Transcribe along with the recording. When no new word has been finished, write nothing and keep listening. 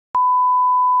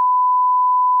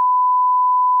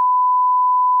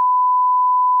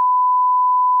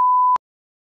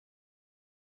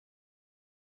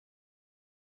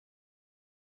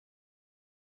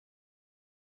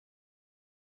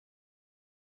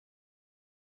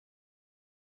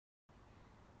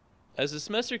As the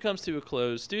semester comes to a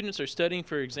close, students are studying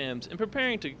for exams and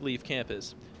preparing to leave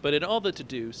campus. But in all the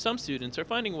to-do, some students are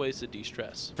finding ways to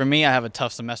de-stress. For me, I have a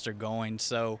tough semester going,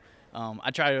 so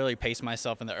I try to really pace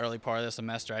myself in the early part of the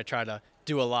semester. I try to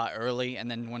do a lot early,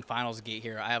 and then when finals get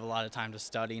here, I have a lot of time to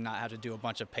study, not have to do a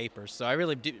bunch of papers. So I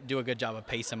really do a good job of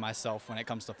pacing myself when it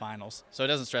comes to finals, so it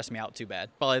doesn't stress me out too bad.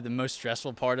 Probably the most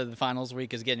stressful part of the finals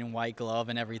week is getting white glove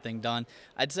and everything done.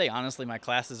 I'd say honestly, my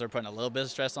classes are putting a little bit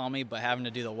of stress on me, but having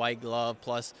to do the white glove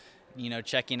plus,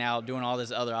 checking out, doing all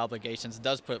these other obligations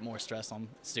does put more stress on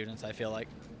students, I feel like.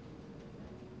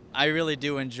 I really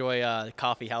do enjoy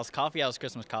Coffee House. Coffee House,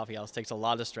 Christmas Coffee House takes a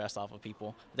lot of stress off of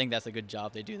people. I think that's a good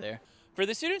job they do there. For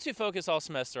the students who focus all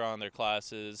semester on their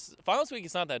classes, finals week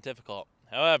is not that difficult.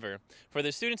 However, for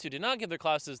the students who do not give their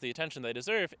classes the attention they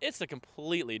deserve, it's a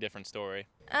completely different story.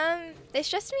 They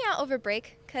stressed me out over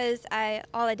break because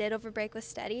all I did over break was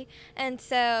study, and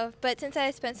but since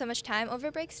I spent so much time over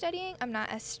break studying, I'm not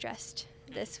as stressed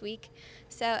this week.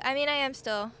 So I mean, I am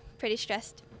still pretty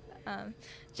stressed,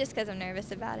 just because I'm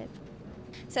nervous about it.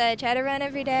 So I try to run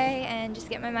every day and just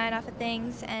get my mind off of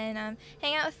things and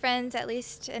hang out with friends at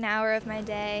least an hour of my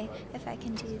day if I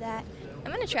can do that.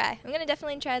 I'm going to try. I'm going to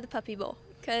definitely try the puppy bowl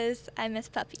because I miss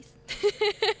puppies.